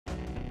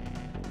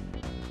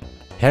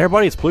Hey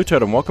everybody, it's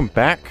BlueToad and welcome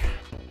back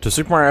to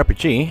Super Mario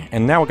RPG,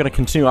 and now we're going to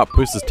continue up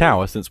Booster's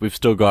Tower since we've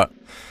still got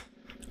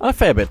a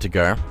fair bit to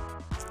go.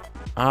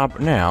 But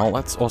now,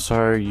 let's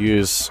also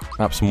use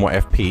up some more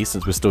FP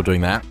since we're still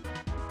doing that.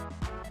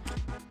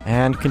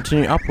 And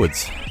continue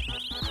upwards.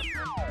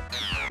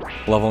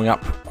 Leveling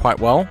up quite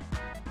well.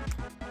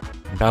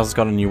 Bowser's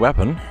got a new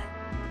weapon.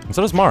 And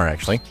so does Mario,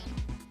 actually.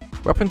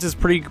 Weapons is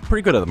pretty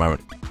good at the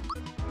moment.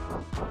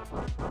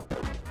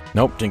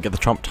 Nope, didn't get the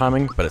trump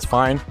timing, but it's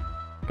fine.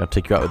 Gonna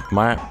take you out with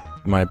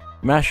my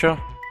masher.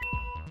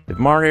 With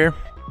Mario.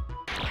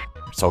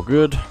 It's all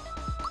good.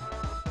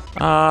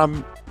 No,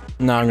 I'm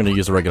gonna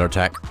use a regular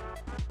attack.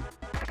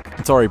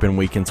 It's already been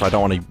weakened, so I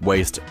don't want to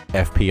waste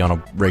FP on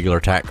a regular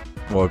attack.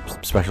 Or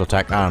special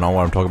attack. I don't know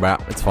what I'm talking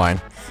about. It's fine.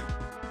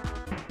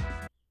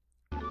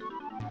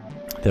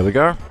 There we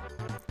go.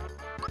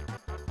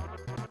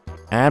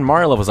 And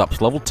Mario levels up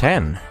to level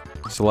 10.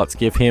 So let's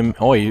give him...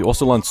 Oh, he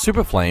also learns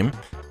Super Flame.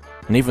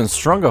 An even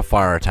stronger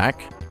fire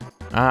attack.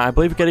 I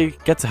believe he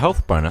gets a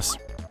health bonus.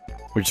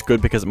 Which is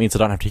good because it means I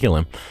don't have to heal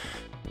him.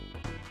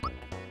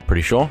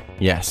 Pretty sure?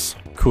 Yes.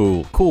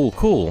 Cool, cool,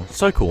 cool.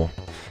 So cool.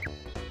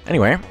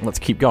 Anyway, let's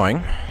keep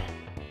going.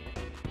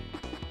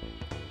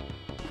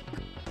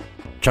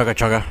 Chugga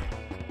chugga.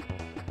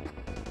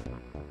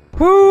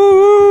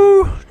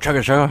 Woo! Chugga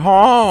chugga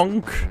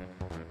honk!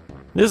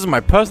 This is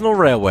my personal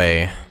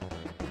railway.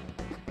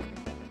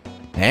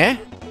 Eh?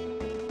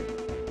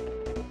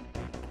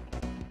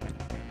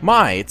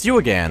 My, it's you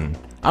again.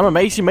 I'm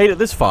amazed you made it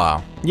this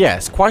far.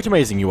 Yes, quite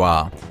amazing you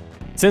are.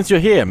 Since you're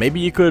here,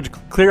 maybe you could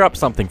clear up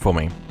something for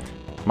me.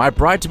 My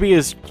bride-to-be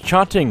is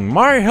chanting,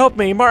 Mario help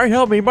me, Mario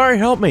help me, Mario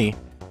help me.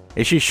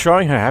 Is she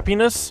showing her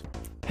happiness?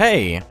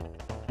 Hey,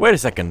 wait a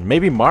second,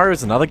 maybe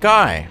Mario's another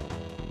guy.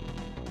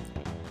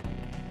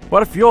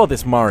 What if you're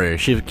this Mario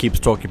she keeps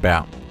talking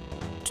about?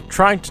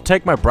 Trying to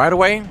take my bride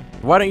away?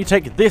 Why don't you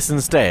take this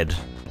instead?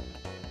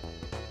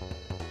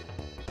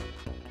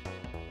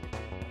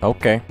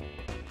 Okay.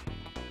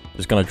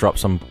 Just gonna drop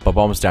some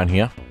bombs down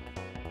here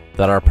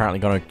that are apparently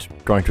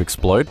going to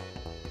explode.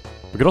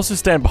 We could also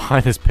stand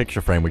behind this picture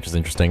frame, which is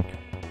interesting.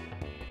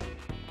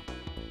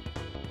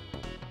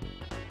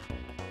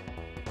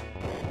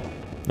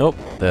 Nope,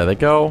 there they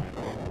go.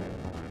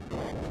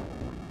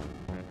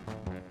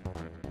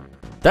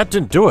 That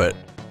didn't do it.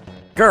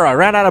 Grr, I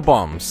ran out of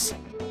bombs.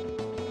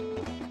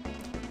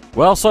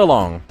 Well, so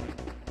long.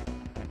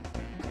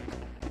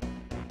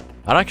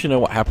 I don't actually know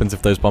what happens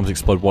if those bombs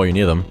explode while you're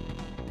near them.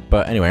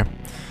 But anyway.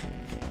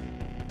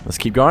 Let's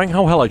keep going.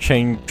 Oh, hello,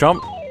 chain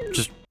jump.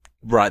 Just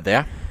right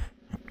there.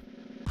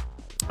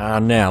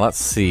 Now, let's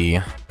see.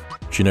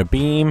 Juno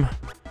Beam.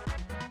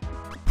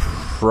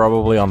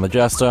 Probably on the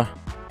Jester.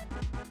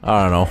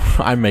 I don't know.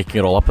 I'm making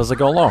it all up as I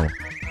go along.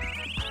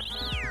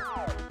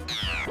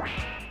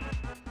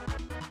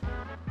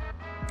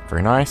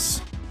 Very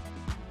nice.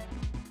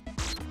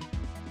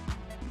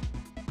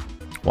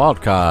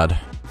 Wild card.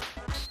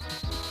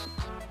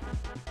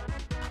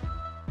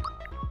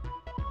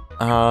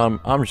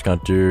 I'm just gonna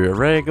do a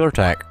regular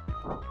attack.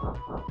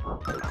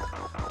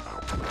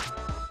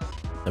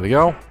 There we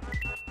go.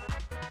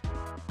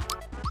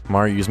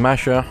 Mario use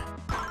Masher.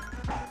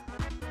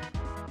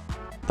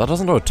 That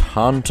doesn't do a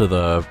ton to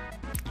the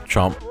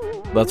chomp.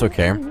 That's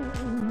okay.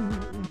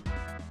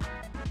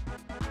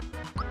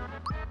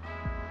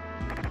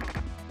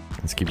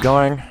 Let's keep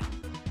going.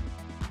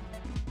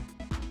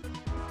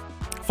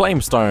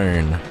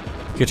 Flamestone.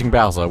 Hitting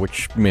Bowser,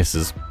 which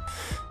misses.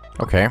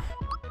 Okay.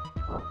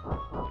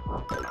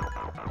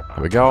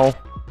 There we go.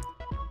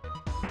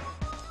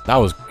 That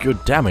was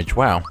good damage,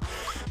 wow.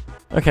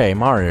 Okay,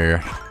 Mario.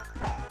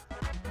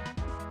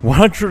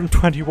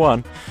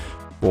 121.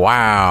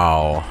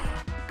 Wow.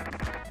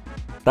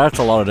 That's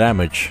a lot of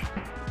damage.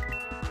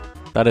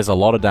 That is a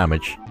lot of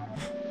damage.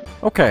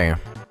 Okay.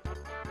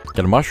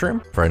 Get a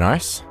mushroom. Very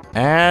nice.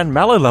 And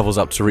Mallow levels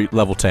up to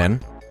level 10.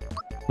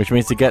 Which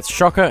means he gets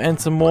Shocker and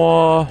some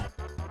more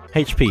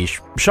HP.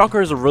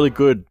 Shocker is a really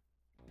good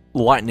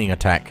lightning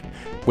attack.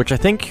 Which I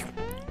think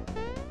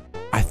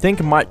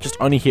might just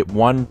only hit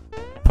one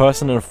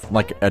person, in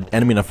like an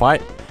enemy in a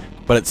fight.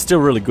 But it's still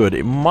really good.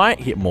 It might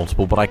hit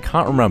multiple, but I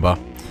can't remember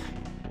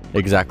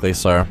exactly,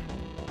 so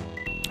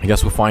I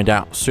guess we'll find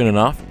out soon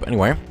enough. But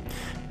anyway,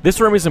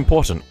 this room is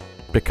important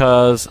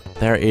because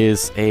there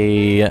is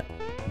a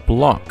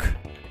block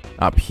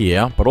up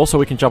here, but also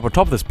we can jump on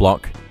top of this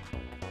block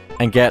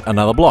and get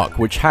another block,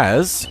 which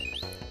has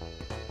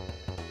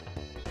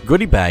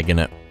Goodie Bag in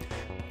it.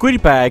 Goodie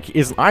Bag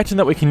is an item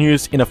that we can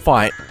use in a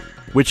fight,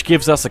 which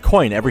gives us a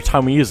coin every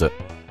time we use it.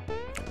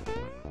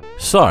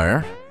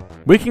 So,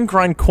 we can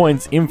grind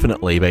coins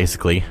infinitely,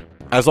 basically,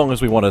 as long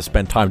as we want to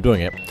spend time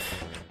doing it.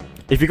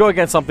 If you go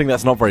against something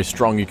that's not very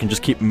strong, you can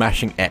just keep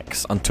mashing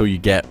X until you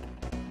get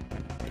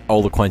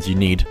all the coins you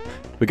need.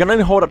 We can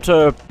only hold up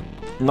to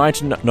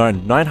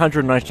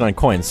 999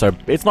 coins, so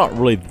it's not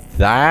really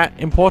that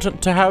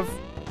important to have,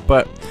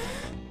 but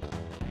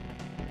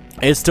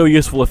it's still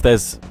useful if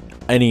there's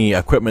any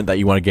equipment that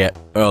you want to get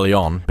early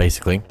on,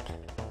 basically.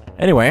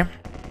 Anyway,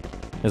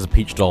 there's a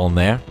Peach doll in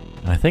there.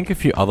 I think a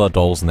few other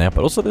dolls in there,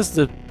 but also there's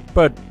the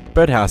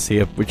birdhouse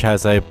here, which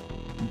has a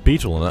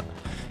beetle in it.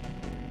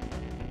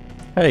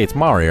 Hey, it's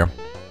Mario.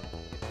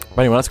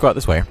 But anyway, let's go out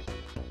this way.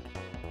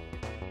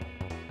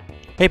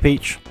 Hey,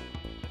 Peach.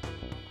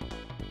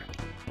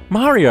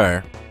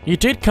 Mario! You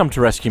did come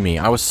to rescue me.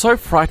 I was so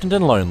frightened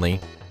and lonely.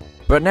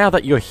 But now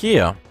that you're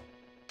here...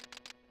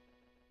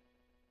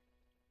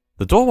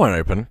 The door won't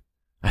open.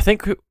 I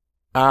think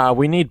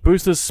we need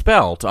Booster's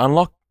spell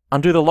to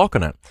undo the lock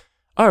on it.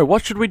 Oh,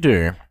 what should we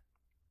do?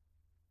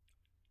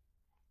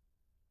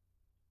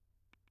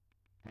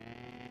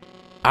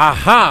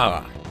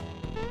 Aha!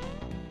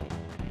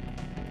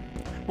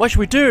 What should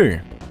we do?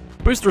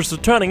 Booster is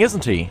returning,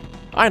 isn't he?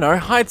 I know,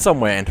 hide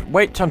somewhere and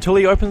wait until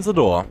he opens the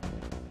door.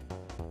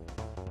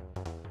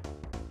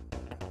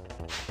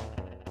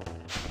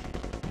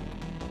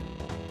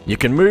 You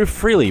can move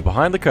freely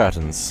behind the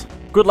curtains.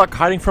 Good luck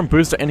hiding from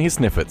Booster and his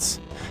sniffets.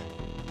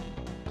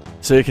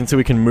 So you can see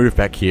we can move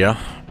back here,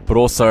 but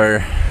also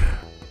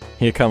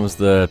here comes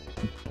the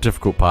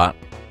difficult part.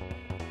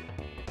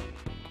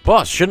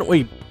 Boss, shouldn't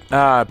we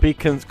be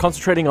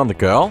concentrating on the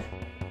girl?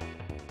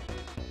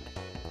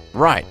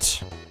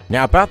 Right.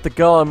 Now about the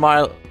girl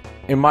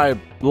in my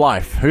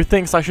life. Who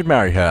thinks I should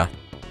marry her?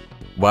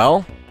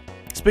 Well,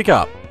 speak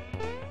up.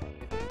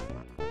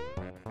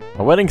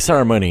 A wedding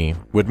ceremony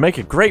would make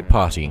a great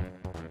party.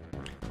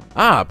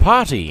 Ah,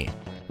 party!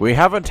 We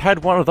haven't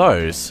had one of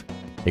those.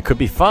 It could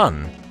be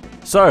fun.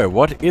 So,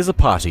 what is a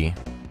party?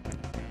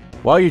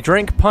 Well, you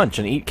drink punch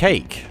and eat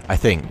cake, I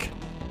think.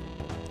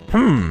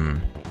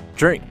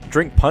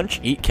 Drink punch,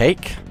 eat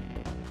cake?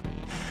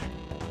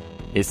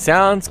 It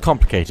sounds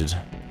complicated.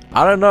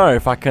 I don't know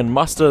if I can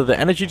muster the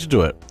energy to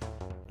do it.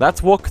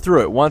 Let's walk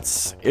through it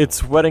once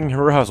it's wedding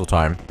rehearsal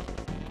time.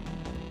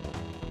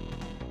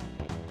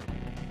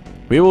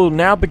 We will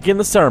now begin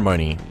the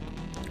ceremony.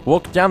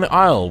 Walk down the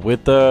aisle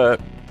with the...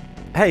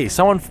 Hey,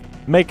 someone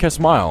make her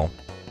smile.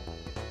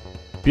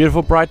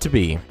 Beautiful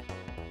bride-to-be.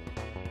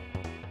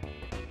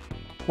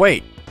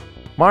 Wait,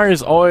 Mario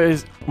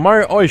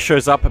always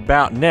shows up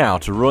about now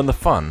to ruin the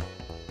fun.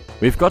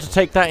 We've got to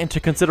take that into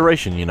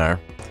consideration, you know.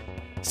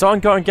 Someone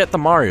go and get the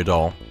Mario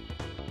doll.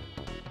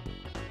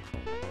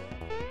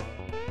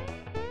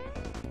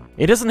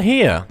 It isn't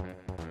here.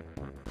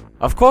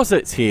 Of course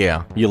it's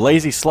here. You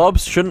lazy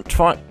slobs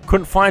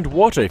couldn't find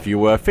water if you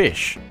were a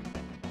fish.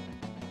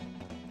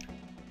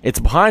 It's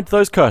behind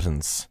those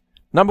curtains.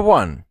 Number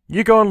 1,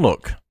 you go and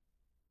look.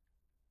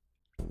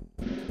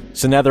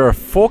 So now there are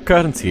 4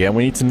 curtains here, and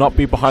we need to not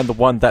be behind the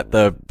one that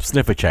the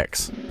sniffer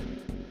checks.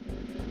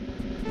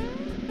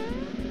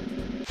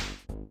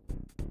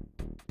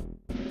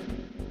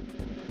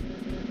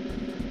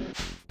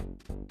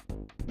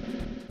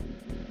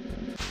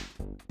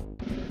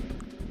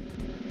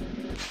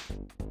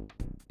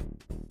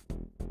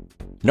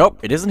 Nope,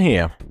 it isn't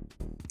here.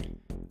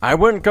 I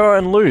wouldn't go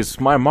and lose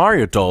my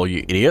Mario doll,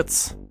 you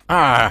idiots.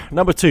 Ah,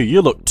 number 2,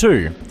 you look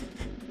too.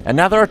 And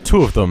now there are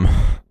 2 of them.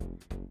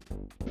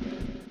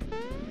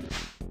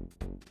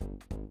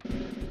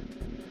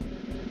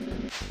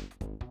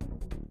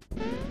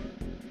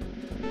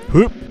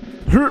 Hoop,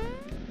 hoop.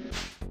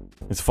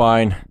 It's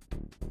fine.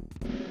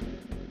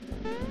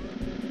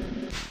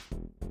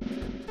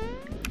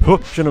 Huh,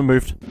 shouldn't have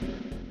moved.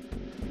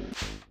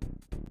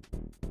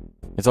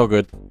 It's all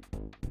good.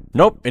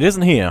 Nope, it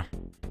isn't here.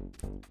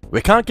 We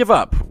can't give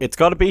up. It's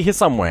gotta be here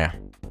somewhere.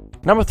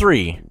 Number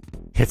 3.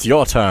 It's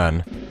your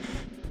turn.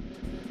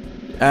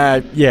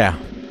 Yeah.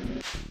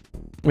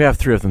 We have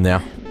 3 of them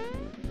now.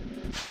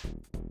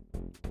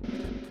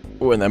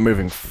 Oh, and they're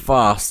moving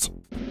fast.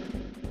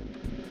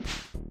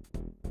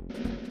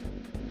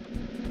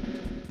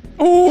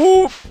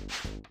 Ooh!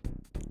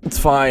 It's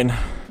fine.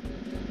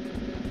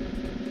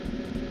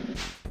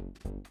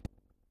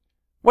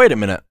 Wait a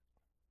minute.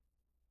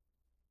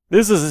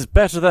 This is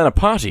better than a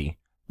party.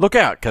 Look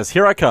out, 'cause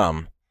here I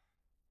come.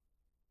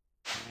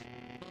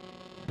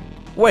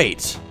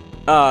 Wait.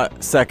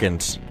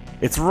 Second.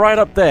 It's right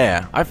up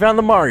there. I found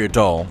the Mario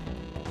doll.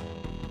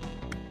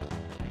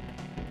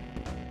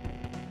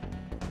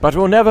 But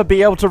we'll never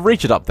be able to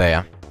reach it up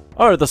there.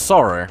 Oh, the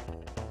sorrow.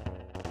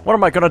 What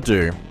am I gonna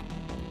do?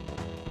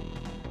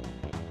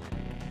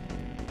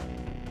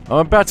 I'm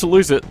about to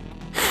lose it.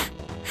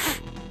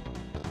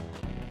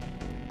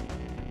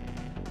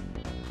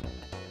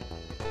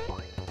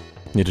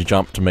 Need to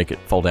jump to make it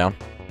fall down.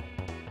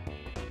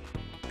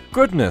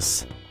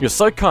 Goodness, you're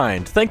so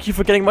kind. Thank you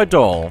for getting my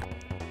doll.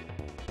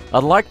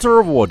 I'd like to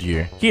reward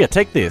you. Here,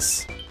 take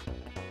this.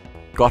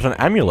 Got an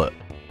amulet.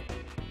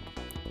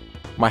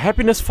 My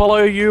happiness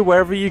follow you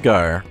wherever you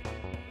go.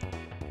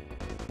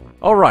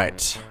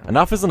 Alright,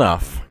 enough is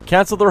enough.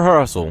 Cancel the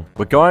rehearsal.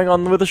 We're going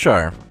on with the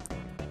show.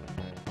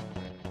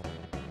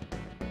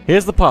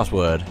 Here's the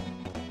password.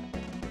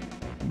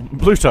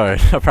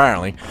 BlueToad,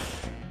 apparently.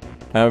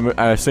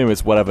 I assume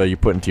it's whatever you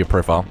put into your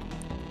profile.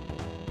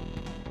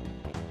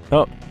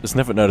 Oh, the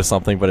sniffer noticed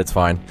something, but it's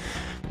fine.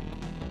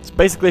 So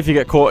basically, if you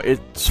get caught,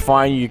 it's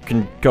fine. You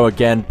can go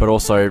again, but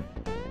also...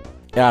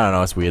 Yeah, I don't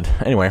know, it's weird.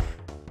 Anyway.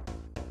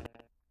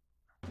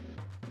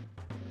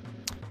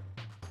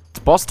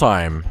 boss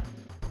time.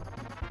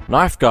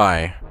 Knife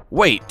guy.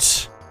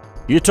 Wait!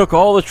 You took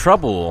all the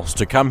troubles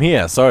to come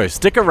here, so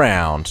stick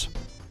around.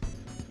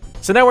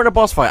 So now we're in a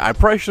boss fight. I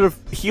probably should have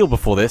healed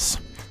before this.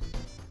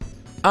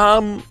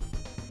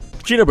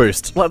 Geno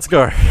boost. Let's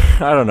go. I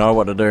don't know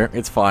what to do.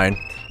 It's fine.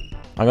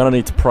 I'm gonna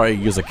need to probably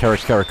use a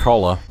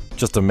Cola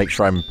just to make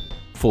sure I'm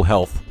full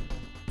health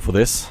for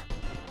this.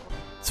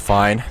 It's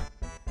fine.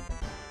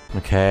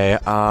 Okay,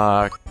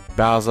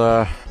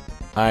 Bowser.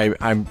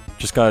 I'm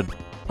just gonna...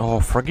 Oh,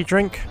 Froggy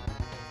Drink?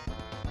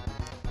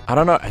 I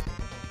don't know.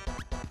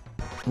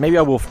 Maybe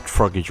I will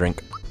Froggy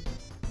Drink.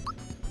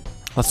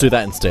 Let's do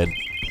that instead.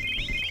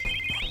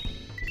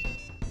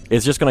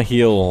 It's just gonna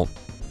heal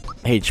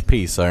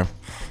HP, so...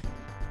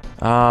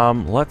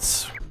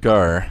 let's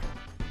go.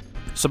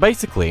 So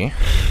basically,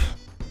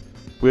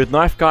 with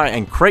Knife Guy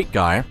and Crate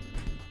Guy,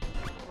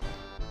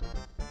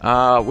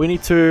 we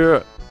need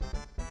to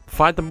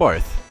fight them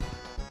both.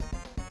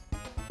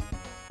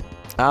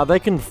 They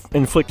can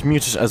inflict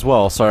mutation as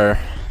well, so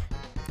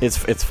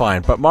it's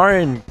fine. But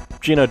Mario and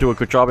Geno do a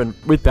good job, and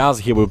with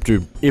Bowser here we'll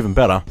do even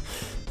better.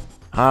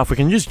 If we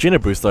can use Geno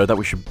boost though,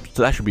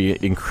 that should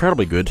be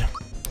incredibly good.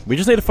 We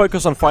just need to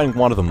focus on fighting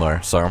one of them though,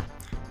 so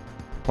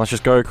let's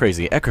just go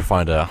crazy. Echo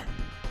Finder.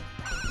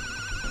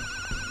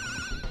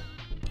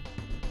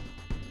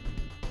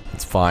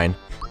 It's fine.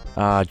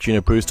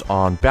 Geno boost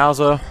on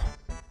Bowser.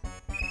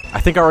 I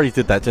think I already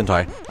did that, didn't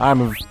I?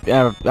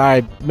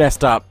 I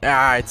messed up.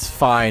 It's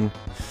fine.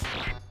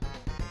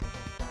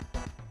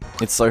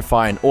 It's so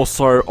fine.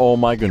 Also, oh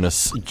my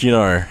goodness,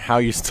 Geno, how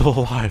are you still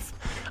alive?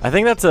 I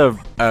think that's a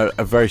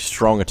very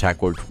strong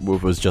attack which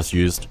was just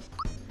used,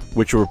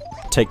 which will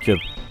take your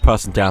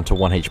person down to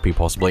 1 HP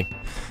possibly.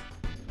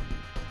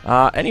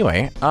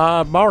 Anyway,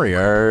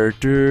 Mario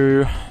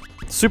do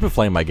Super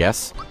Flame, I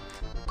guess,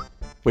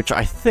 which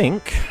I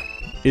think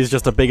is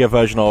just a bigger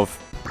version of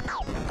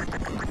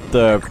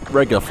the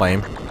regular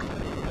flame.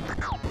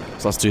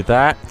 So let's do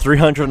that.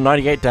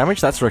 398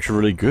 damage, that's actually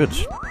really good.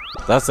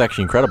 That's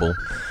actually incredible.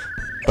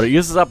 But it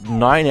uses up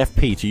 9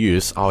 FP to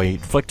use. Oh, he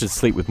inflicted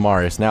sleep with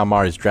Mario, so now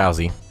Mario's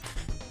drowsy.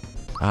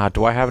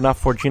 Do I have enough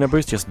for Geno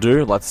boost? Yes,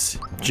 do. Let's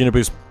Geno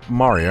boost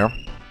Mario.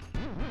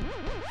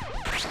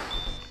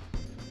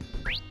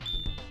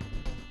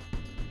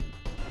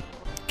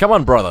 Come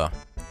on, brother.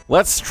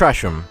 Let's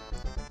trash him.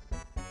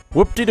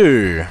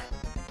 Whoop-de-doo.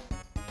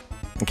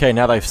 Okay,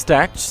 now they've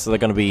stacked, so they're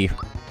gonna be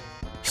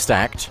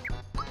stacked.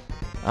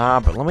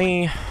 But let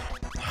me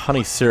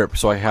honey syrup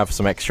so I have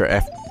some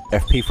extra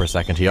FP for a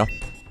second here.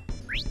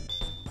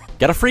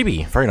 Get a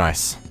freebie. Very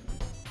nice.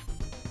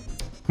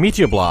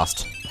 Meteor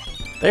Blast.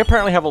 They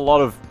apparently have a lot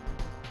of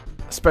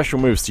special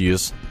moves to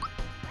use.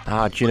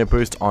 Geno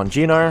boost on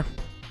Geno.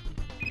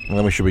 And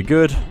then we should be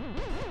good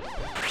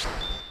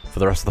for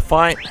the rest of the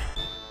fight.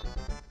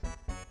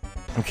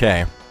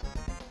 Okay.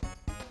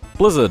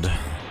 Blizzard.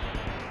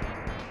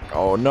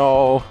 Oh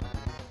no.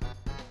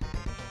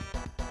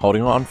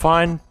 Holding on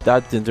fine.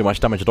 That didn't do much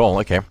damage at all.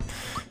 Okay.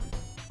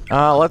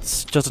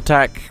 Let's just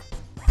attack.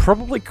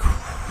 Probably...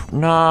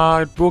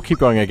 Nah, we'll keep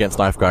going against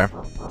Knife Guy,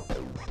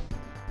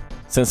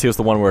 since he was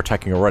the one we're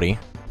attacking already.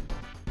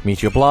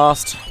 Meteor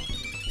Blast.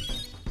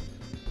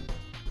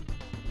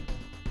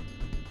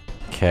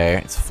 Okay,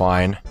 it's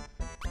fine.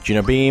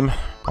 Geno Beam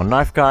on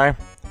Knife Guy.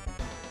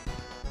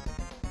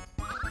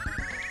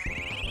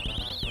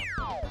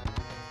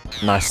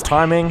 Nice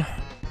timing.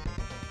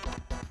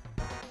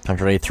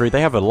 183.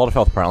 They have a lot of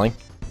health apparently.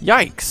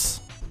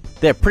 Yikes!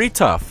 They're pretty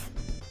tough.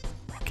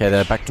 Okay,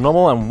 they're back to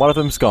normal and one of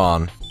them's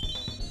gone.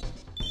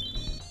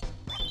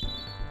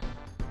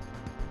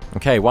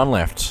 Okay, one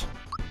left.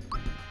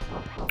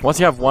 Once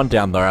you have one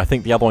down though, I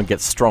think the other one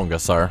gets stronger,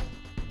 so...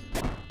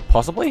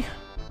 Possibly?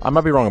 I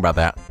might be wrong about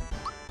that.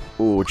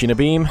 Ooh, Geno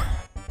Beam.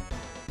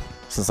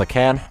 Since I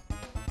can.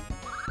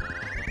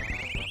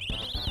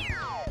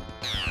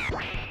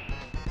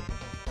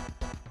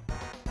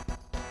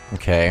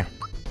 Okay.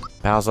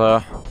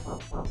 Bowser.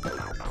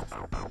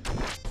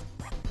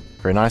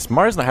 Very nice.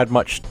 Mario's not had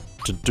much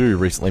to do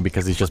recently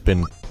because he's just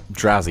been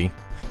drowsy.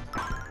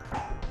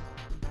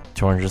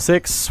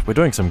 206. We're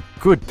doing some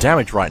good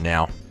damage right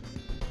now.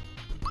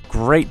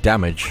 Great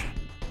damage.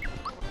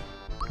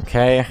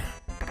 Okay.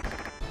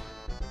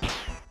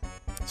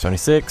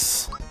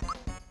 76.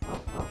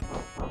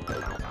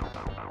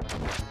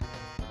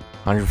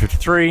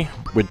 153.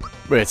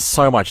 With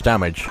so much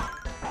damage.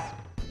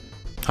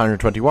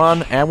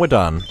 121, and we're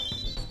done.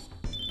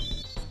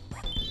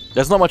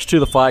 There's not much to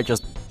the fight,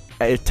 just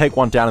take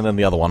one down and then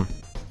the other one.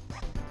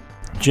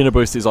 Geno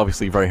boost is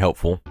obviously very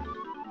helpful.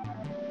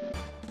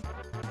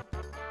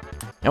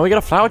 And we get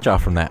a flower jar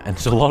from that, and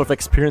just a lot of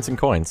experience and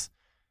coins.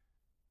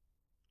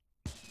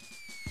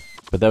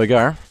 But there we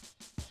go.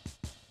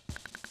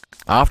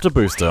 After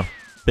Booster,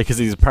 because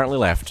he's apparently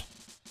left.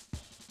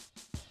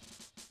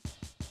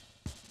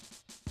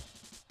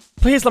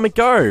 Please let me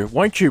go,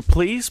 won't you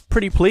please?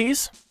 Pretty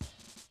please?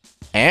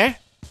 Eh?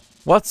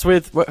 What's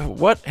with...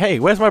 what? Hey,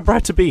 where's my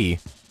bride-to-be?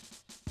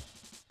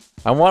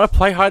 I want to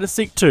play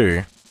hide-and-seek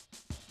too.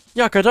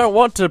 Yuck, I don't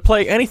want to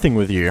play anything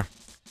with you.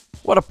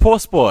 What a poor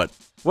sport.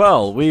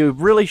 Well, we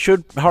really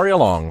should hurry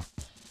along.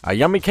 A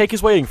yummy cake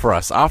is waiting for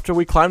us after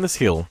we climb this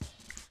hill.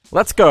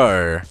 Let's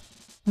go.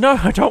 No,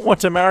 I don't want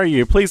to marry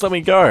you. Please let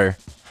me go.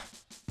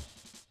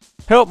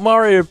 Help,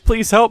 Mario.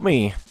 Please help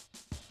me.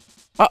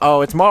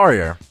 Uh-oh, it's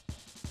Mario.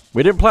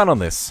 We didn't plan on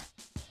this.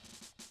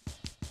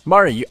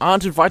 Mario, you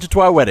aren't invited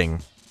to our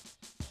wedding.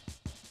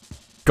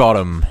 Got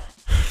him.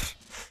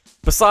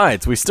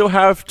 Besides, we still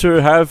have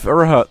to have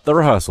the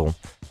rehearsal.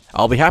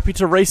 I'll be happy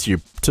to race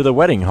you to the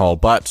wedding hall,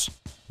 but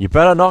you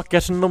better not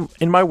get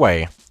in my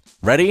way.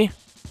 Ready?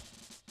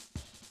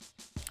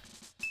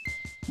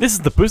 This is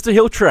the Booster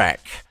Hill track.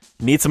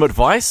 Need some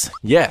advice?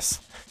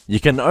 Yes. You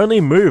can only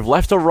move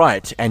left or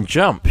right and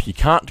jump. You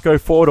can't go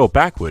forward or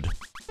backward.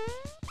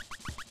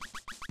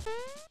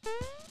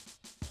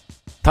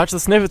 Touch the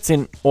snippets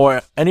in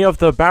or any of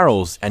the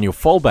barrels and you'll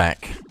fall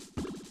back.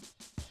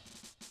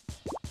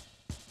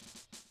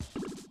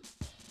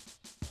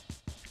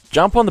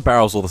 Jump on the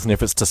barrels or the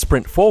snippets to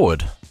sprint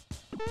forward.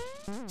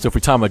 So if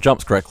we time our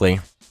jumps correctly,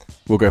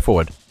 we'll go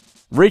forward.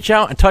 Reach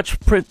out and touch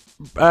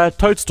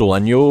Toadstool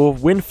and you'll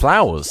win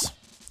flowers.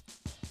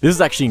 This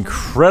is actually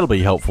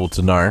incredibly helpful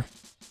to know.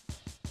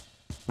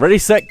 Ready,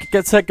 set,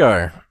 get set,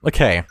 go.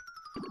 Okay.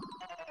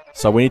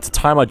 So we need to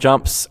time our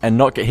jumps and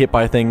not get hit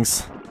by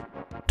things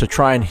to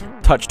try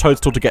and touch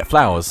Toadstool to get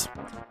flowers.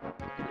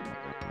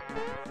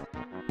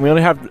 We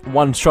only have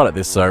one shot at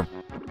this, so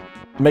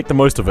make the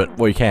most of it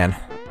while you can.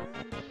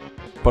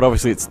 But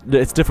obviously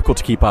it's difficult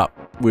to keep up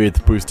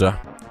with Booster.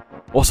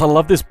 Also, I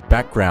love this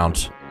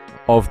background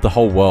of the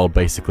whole world,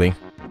 basically.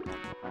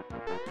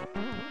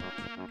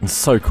 It's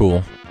so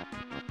cool.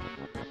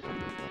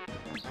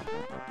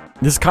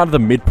 This is kind of the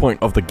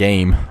midpoint of the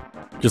game.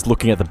 Just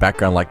looking at the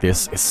background like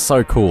this is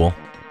so cool.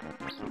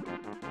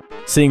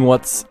 Seeing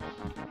what's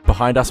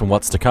behind us and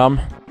what's to come.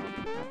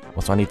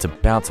 Also, I need to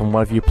bounce on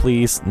one of you,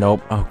 please.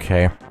 Nope.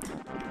 Okay.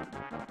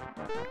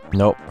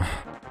 Nope.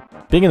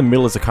 Being in the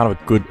middle is a kind of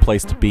a good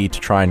place to be to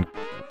try and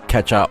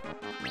catch up.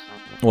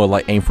 Or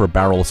like aim for a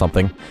barrel or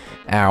something.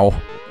 Ow.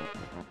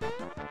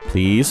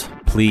 Please.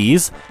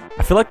 Please.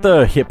 I feel like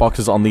the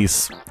hitboxes on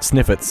these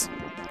snippets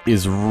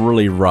is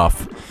really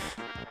rough.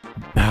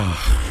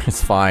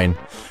 It's fine.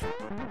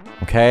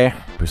 Okay.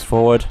 Boost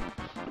forward.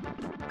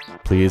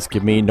 Please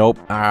give me... Nope.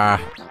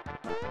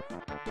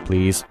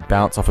 Please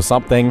bounce off of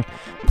something.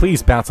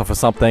 Please bounce off of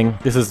something.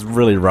 This is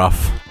really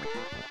rough.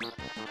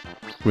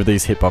 With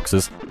these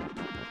hitboxes.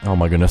 Oh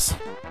my goodness.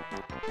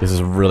 This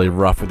is really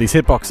rough with these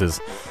hitboxes.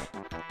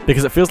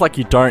 Because it feels like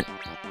you don't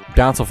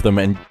bounce off them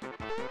and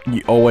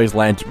you always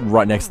land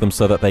right next to them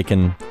so that they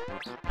can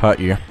hurt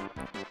you.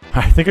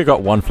 I think I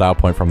got one flower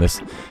point from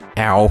this.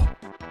 Ow.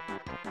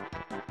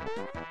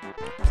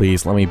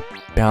 Please, let me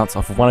bounce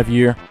off of one of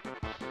you.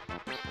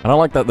 I don't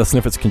like that the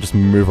snippets can just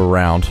move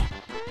around.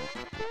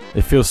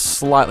 It feels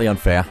slightly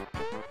unfair.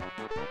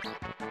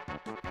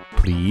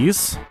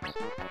 Please.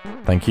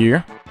 Thank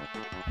you.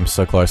 I'm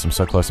so close, I'm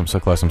so close, I'm so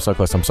close, I'm so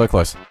close, I'm so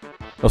close.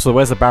 Also,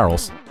 where's the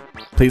barrels?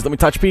 Please let me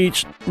touch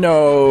Peach.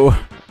 No.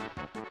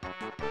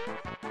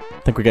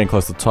 I think we're getting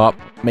close to the top.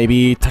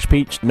 Maybe touch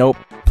Peach. Nope.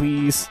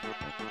 Please.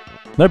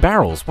 No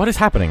barrels. What is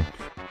happening?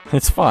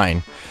 It's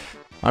fine.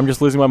 I'm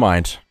just losing my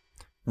mind.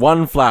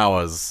 1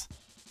 flowers.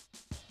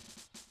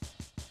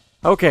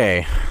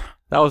 Okay.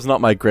 That was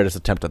not my greatest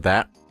attempt at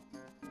that.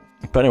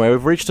 But anyway,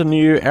 we've reached a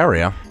new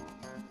area.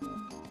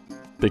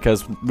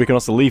 Because we can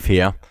also leave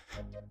here.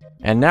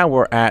 And now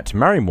we're at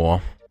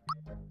Marrymore.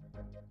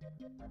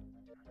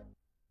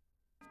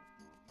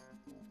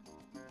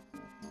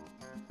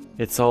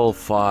 It's all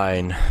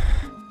fine.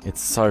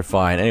 It's so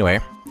fine. Anyway,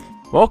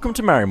 welcome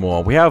to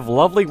Marrymore. We have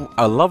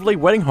a lovely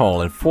wedding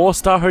hall and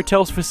 4-star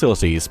hotel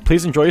facilities.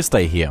 Please enjoy your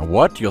stay here.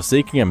 What? You're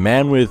seeking a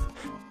man with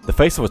the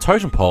face of a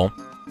totem pole?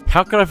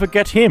 How could I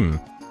forget him?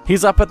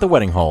 He's up at the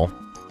wedding hall.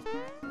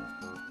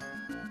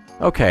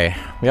 Okay,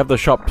 we have the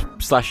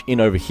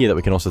shop/inn over here that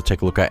we can also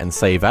take a look at and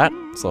save at.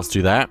 So let's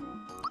do that.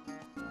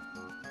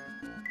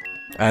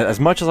 As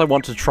much as I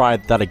want to try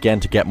that again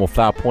to get more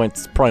flower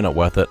points, probably not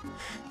worth it.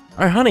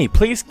 Oh honey,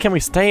 please can we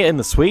stay in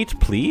the suite,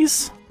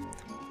 please?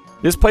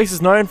 This place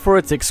is known for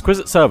its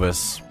exquisite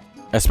service,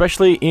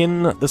 especially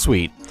in the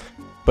suite,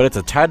 but it's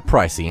a tad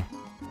pricey.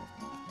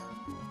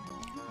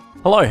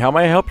 Hello, how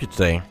may I help you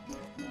today?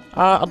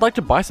 I'd like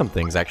to buy some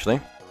things actually.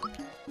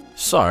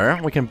 So,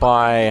 we can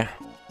buy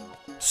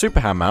Super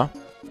Hammer,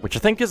 which I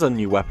think is a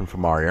new weapon for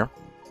Mario.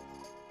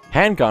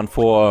 Handgun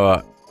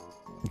for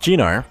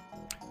Gino.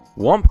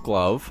 Womp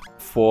Glove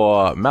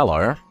for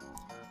Mallow.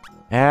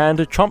 And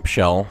a Chomp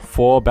Shell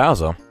for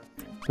Bowser.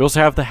 We also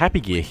have the Happy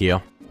Gear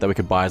here that we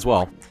could buy as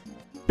well.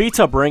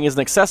 B-Tub Ring is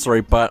an accessory,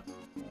 but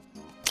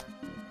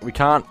we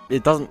can't,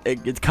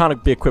 it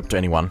can't be equipped to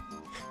anyone.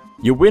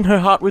 You win her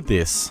heart with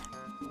this.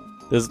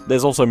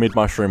 There's also Mid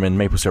Mushroom and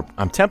Maple Syrup.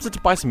 I'm tempted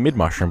to buy some Mid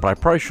Mushroom, but I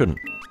probably shouldn't.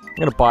 I'm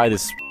gonna buy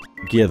this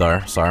gear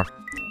though, so.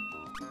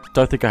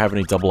 Don't think I have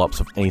any double ups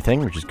of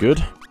anything, which is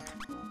good.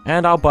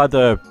 And I'll buy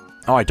the...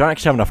 Oh, I don't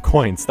actually have enough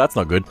coins. That's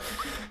not good.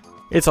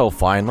 It's all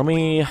fine. Let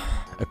me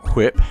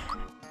equip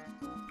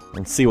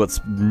and see what's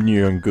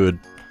new and good.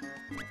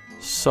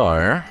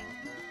 So,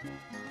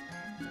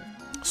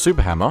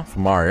 Super Hammer for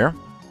Mario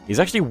is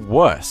actually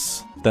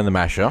worse than the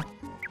Masher.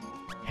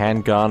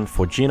 Handgun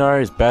for Gino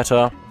is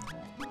better.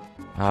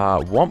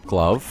 Womp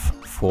Glove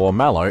for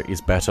Mallow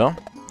is better.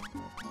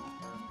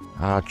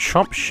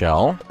 Chomp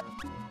Shell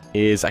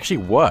is actually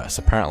worse,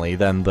 apparently,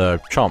 than the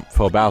Chomp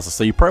for Bowser.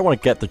 So you probably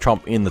want to get the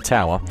Chomp in the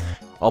tower.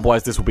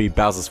 Otherwise, this will be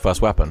Bowser's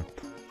first weapon.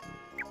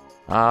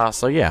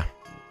 So yeah.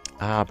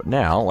 But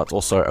now, let's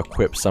also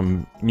equip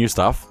some new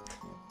stuff.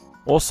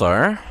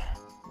 Also,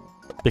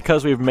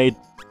 because we've made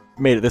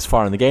it this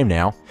far in the game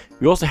now,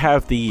 we also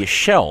have the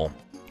Shell,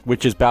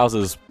 which is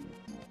Bowser's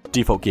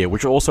default gear,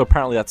 which also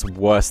apparently that's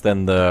worse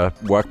than the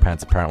Work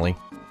Pants, apparently.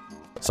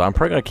 So I'm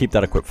probably going to keep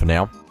that equipped for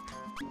now.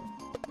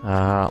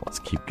 Let's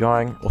keep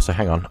going. Also,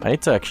 hang on. I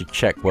need to actually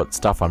check what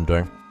stuff I'm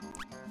doing.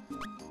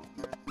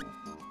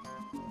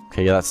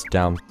 Okay, yeah, that's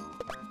down.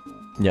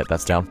 Yeah,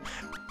 that's down.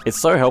 It's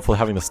so helpful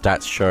having the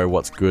stats show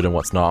what's good and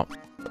what's not.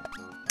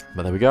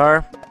 But there we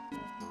go.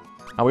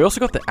 And we also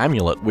got the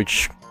Amulet,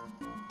 which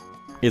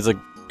is a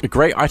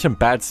great item,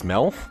 bad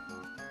smell.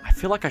 I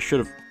feel like I should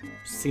have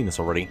seen this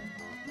already.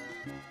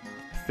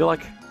 I feel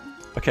like...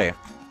 Okay.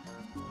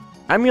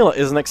 Amulet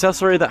is an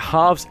accessory that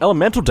halves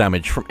elemental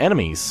damage from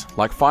enemies,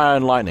 like fire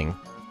and lightning.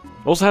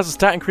 It also has a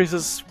stat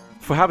increases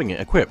for having it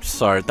equipped,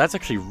 so that's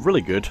actually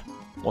really good.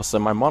 Also,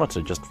 my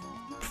monitor just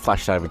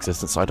flashed out of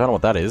existence, so I don't know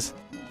what that is.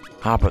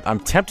 But I'm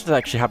tempted to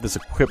actually have this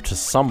equipped to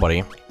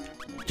somebody,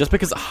 just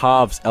because it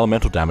halves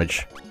elemental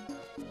damage,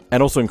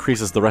 and also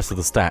increases the rest of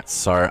the stats,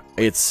 so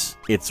it's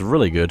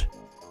really good.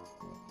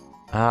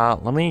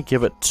 Let me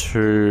give it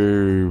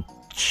to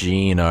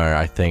Gino,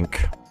 I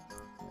think.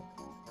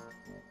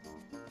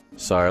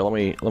 So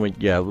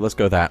let's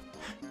go that.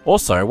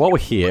 Also, while we're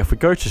here, if we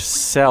go to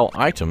sell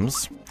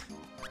items,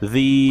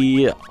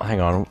 the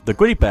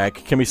goodie bag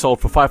can be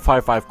sold for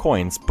 555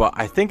 coins, but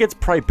I think it's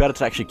probably better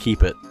to actually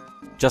keep it,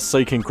 just so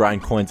you can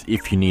grind coins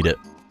if you need it.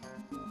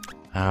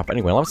 But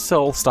anyway, let's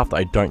sell stuff that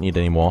I don't need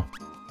anymore.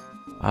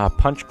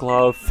 Punch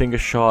glove, finger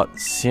shot,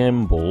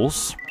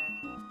 cymbals.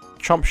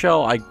 Chomp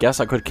shell, I guess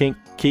I could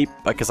keep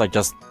because I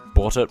just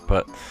bought it,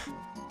 but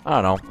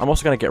I don't know. I'm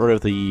also going to get rid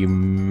of the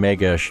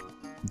mega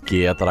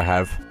gear that I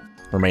have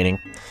remaining.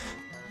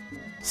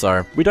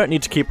 So, we don't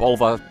need to keep all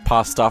of our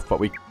past stuff, but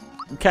we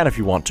can if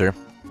you want to.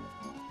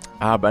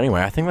 But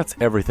anyway, I think that's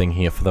everything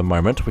here for the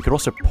moment. We could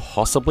also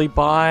possibly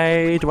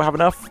buy... Do I have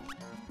enough?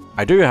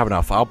 I do have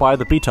enough. I'll buy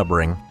the B-Tub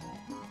ring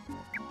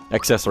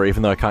accessory,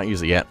 even though I can't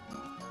use it yet.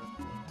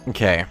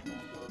 Okay.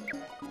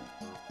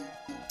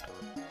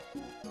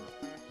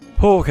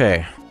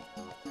 Okay.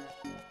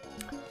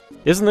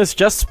 Isn't this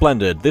just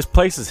splendid? This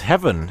place is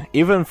heaven,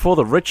 even for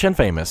the rich and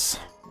famous.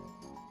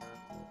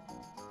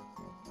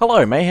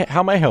 Hello,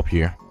 how may I help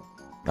you?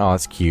 Oh,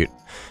 that's cute.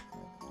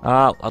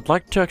 I'd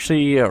like to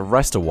actually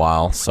rest a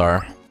while,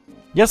 so...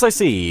 Yes, I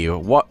see.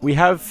 What we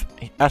have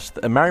at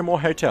the Marrymore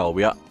Hotel,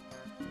 we are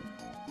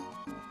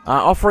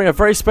offering a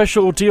very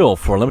special deal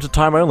for a limited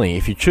time only.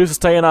 If you choose to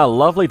stay in our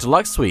lovely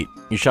deluxe suite,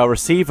 you shall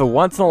receive a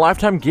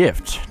once-in-a-lifetime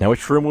gift. Now,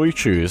 which room will you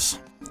choose?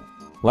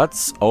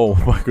 Let's... Oh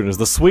my goodness,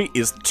 the suite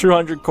is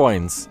 200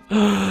 coins.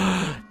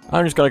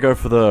 I'm just gonna go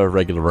for the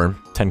regular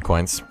room, 10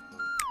 coins.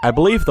 I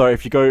believe though,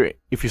 if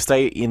you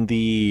stay in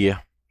the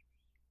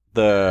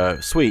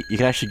suite, you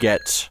can actually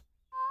get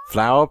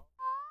flower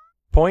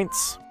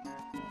points.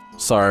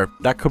 So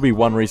that could be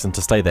one reason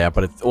to stay there,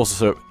 but it's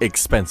also so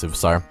expensive.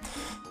 So,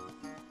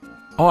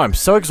 oh, I'm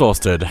so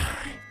exhausted.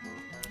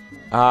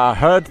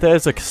 Heard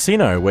there's a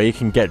casino where you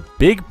can get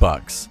big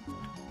bucks,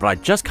 but I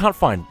just can't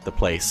find the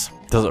place.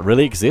 Does it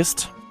really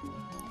exist?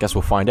 Guess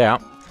we'll find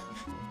out.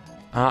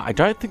 I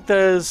don't think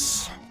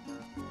there's...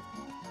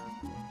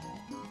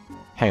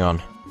 Hang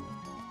on.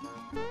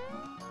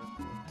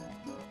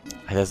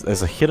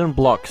 There's a hidden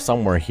block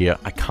somewhere here.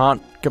 I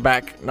can't go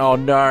back. Oh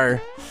no.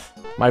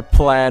 My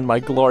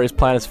glorious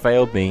plan has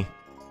failed me.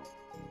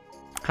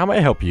 How may I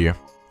help you?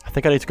 I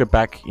think I need to go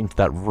back into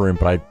that room,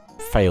 but I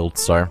failed,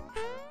 so...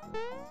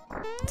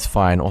 It's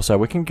fine. Also,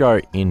 we can go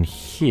in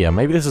here.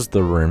 Maybe this is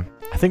the room.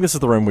 I think this is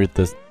the room with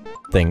this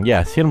thing.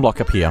 Yeah, hidden block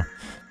up here.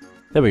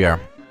 There we go.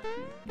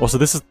 Also,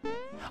 this is...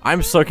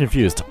 I'm so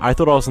confused. I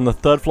thought I was on the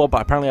 3rd floor,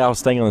 but apparently I was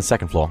staying on the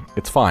 2nd floor.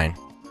 It's fine.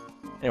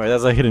 Anyway,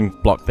 there's a hidden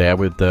block there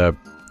with the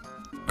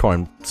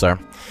coin, so...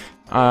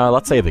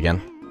 let's save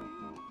again.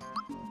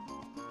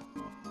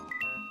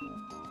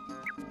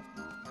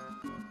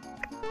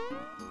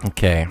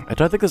 Okay, I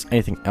don't think there's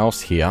anything else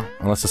here,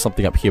 unless there's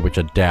something up here, which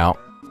I doubt.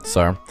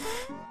 So,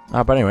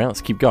 but anyway, let's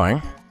keep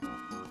going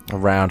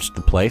around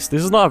the place.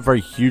 This is not a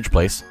very huge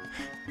place.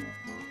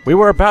 We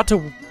were about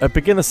to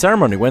begin the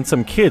ceremony when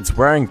some kids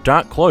wearing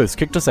dark clothes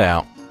kicked us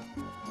out.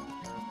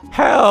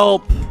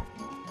 Help!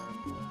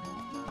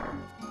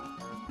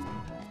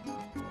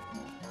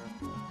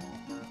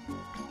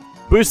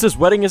 Booster's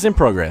wedding is in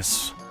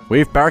progress.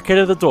 We've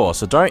barricaded the door,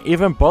 so don't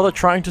even bother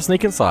trying to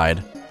sneak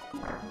inside.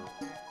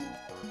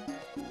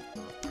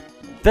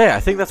 There,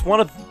 I think that's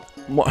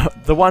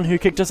the one who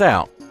kicked us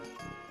out.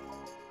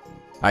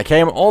 I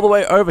came all the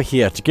way over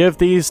here to give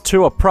these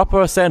two a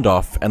proper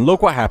send-off, and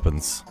look what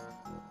happens.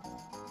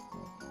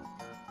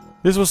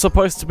 This was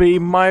supposed to be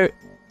my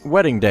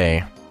wedding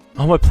day.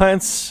 All my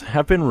plans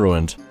have been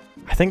ruined.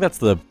 I think that's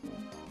the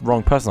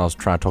wrong person I was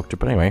trying to talk to,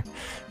 but anyway.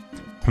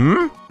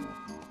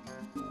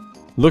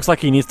 Looks like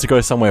he needs to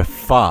go somewhere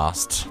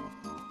fast.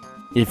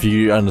 If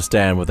you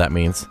understand what that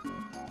means.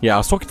 Yeah, I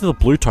was talking to the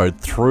BlueToad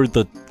through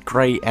the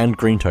grey and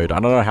green toad. I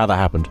don't know how that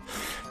happened.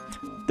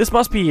 This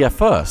must be a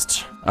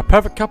first. A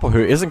perfect couple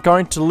who isn't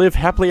going to live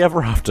happily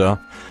ever after.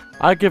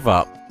 I give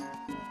up.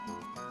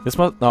 This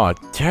must... Oh,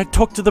 did I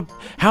talk to the...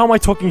 How am I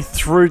talking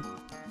through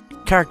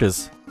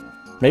characters?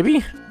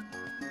 Maybe?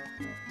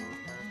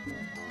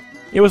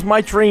 It was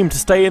my dream to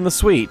stay in the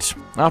suite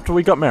after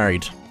we got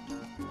married.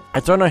 I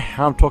don't know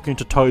how I'm talking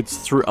to toads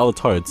through other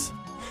toads.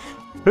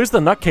 Who's the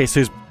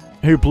nutcase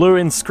who blew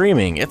in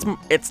screaming?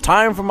 It's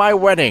time for my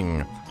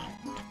wedding.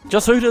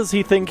 Just who does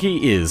he think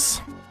he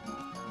is?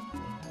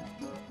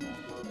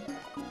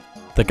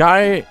 The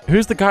guy...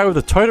 Who's the guy with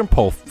the totem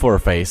pole for a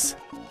face?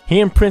 He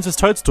and Princess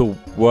Toadstool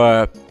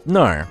were...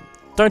 No.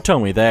 Don't tell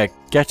me they're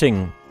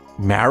getting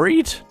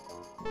married?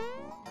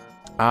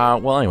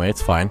 Well anyway,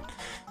 it's fine.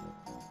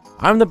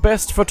 I'm the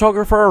best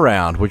photographer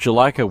around. Would you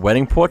like a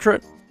wedding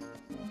portrait?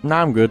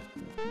 Nah, I'm good.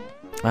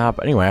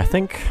 But anyway, I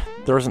think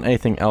there isn't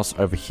anything else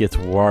over here to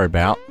worry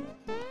about.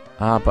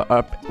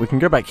 But we can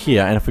go back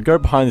here, and if we go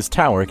behind this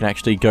tower, we can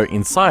actually go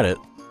inside it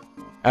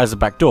as a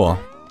back door,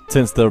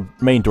 since the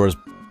main door is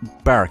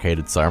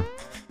barricaded, so.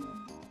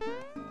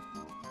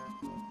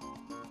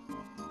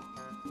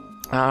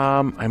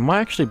 I might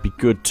actually be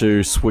good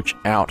to switch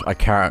out a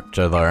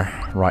character, though,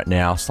 right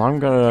now, so I'm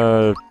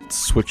gonna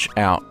switch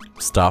out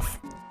stuff.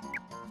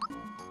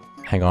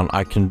 Hang on,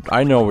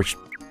 I know which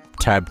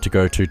tab to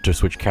go to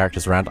switch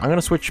characters around. I'm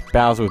gonna switch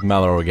Bowser with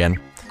Mallow again.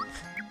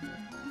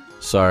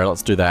 So,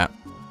 let's do that.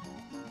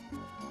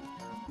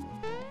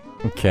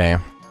 Okay.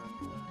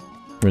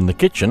 We're in the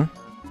kitchen.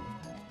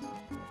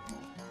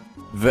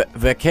 The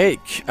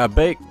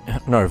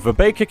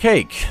bake a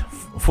cake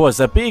for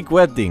the big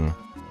wedding.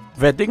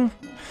 Wedding?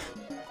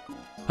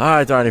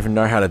 I don't even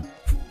know how to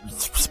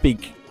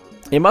speak.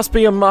 It must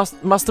be a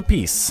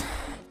masterpiece.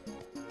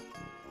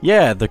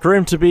 Yeah, the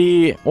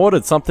groom-to-be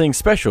ordered something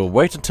special.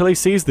 Wait until he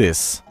sees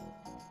this.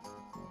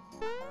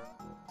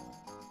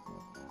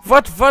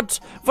 What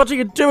are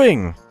you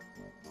doing?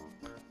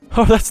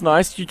 Oh, that's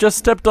nice. You just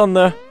stepped on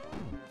the...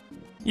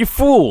 You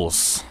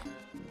fools!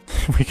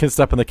 We can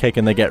step on the cake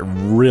and they get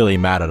really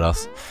mad at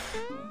us.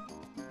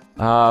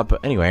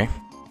 But anyway.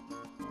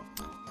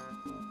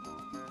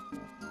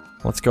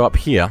 Let's go up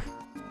here.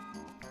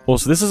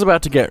 Also, this is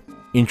about to get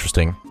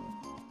interesting.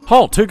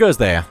 Halt! Who goes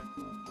there?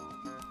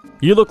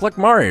 You look like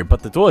Mario,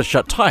 but the door is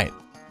shut tight.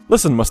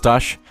 Listen,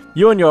 Mustache.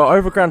 You and your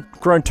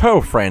overgrown toe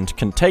friend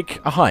can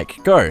take a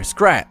hike. Go,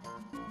 scrat.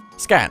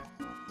 Scat.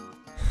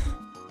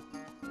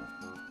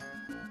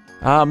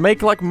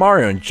 Make like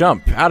Mario and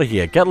jump out of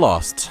here. Get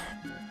lost.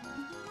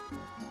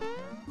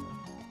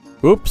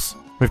 Oops,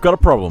 we've got a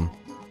problem.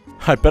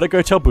 I'd better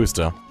go tell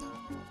Booster.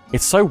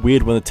 It's so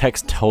weird when the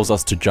text tells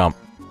us to jump.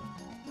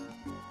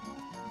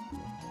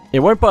 It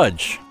won't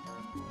budge.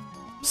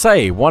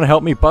 Say, wanna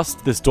help me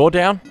bust this door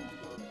down?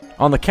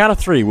 On the count of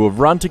 3, we'll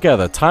run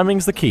together.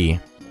 Timing's the key.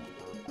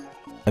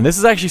 And this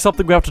is actually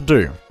something we have to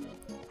do.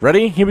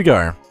 Ready? Here we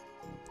go.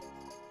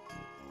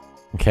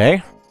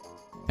 Okay.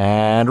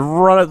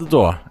 And run out the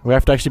door. We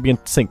have to actually be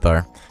in sync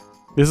though.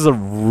 This is a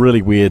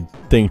really weird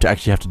thing to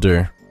actually have to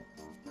do.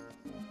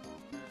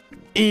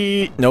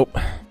 Nope.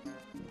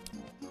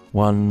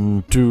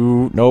 1,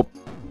 2, nope.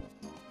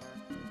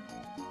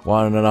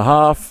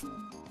 1.5.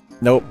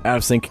 Nope, out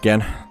of sync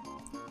again.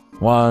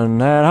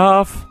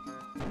 1.5.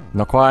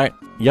 Not quite.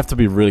 You have to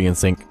be really in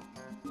sync.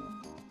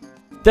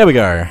 There we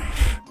go.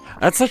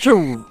 That's such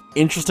an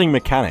interesting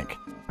mechanic.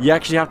 You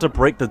actually have to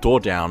break the door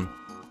down.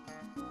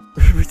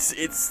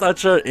 It's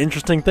such an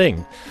interesting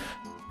thing.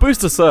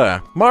 Booster,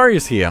 sir.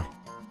 Mario's here.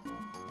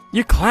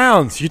 You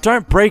clowns! You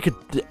don't break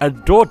a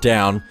door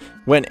down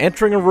when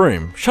entering a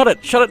room. Shut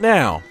it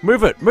now.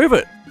 Move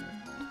it.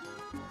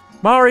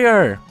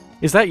 Mario!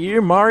 Is that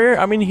you, Mario?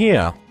 I'm in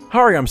here.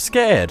 Hurry, I'm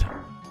scared.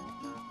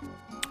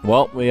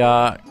 Well, we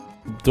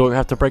do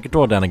have to break a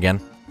door down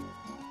again.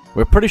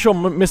 We're pretty sure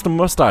Mr.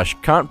 Mustache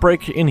can't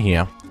break in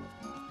here.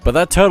 But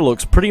that turtle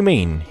looks pretty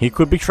mean. He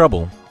could be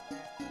trouble.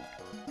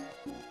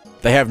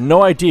 They have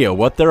no idea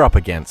what they're up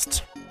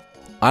against.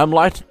 I'm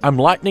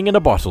lightning in a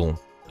bottle.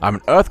 I'm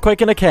an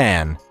earthquake in a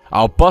can.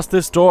 I'll bust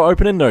this door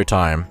open in no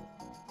time.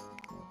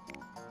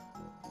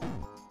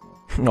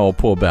 Oh,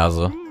 poor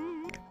Bowser.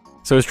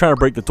 So he's trying to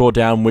break the door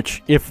down,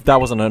 which, if that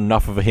wasn't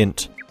enough of a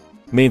hint,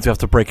 means we have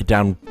to break it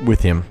down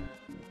with him.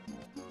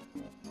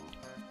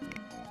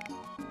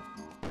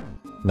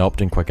 Nope,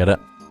 didn't quite get it.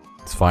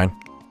 It's fine.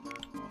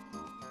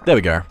 There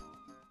we go.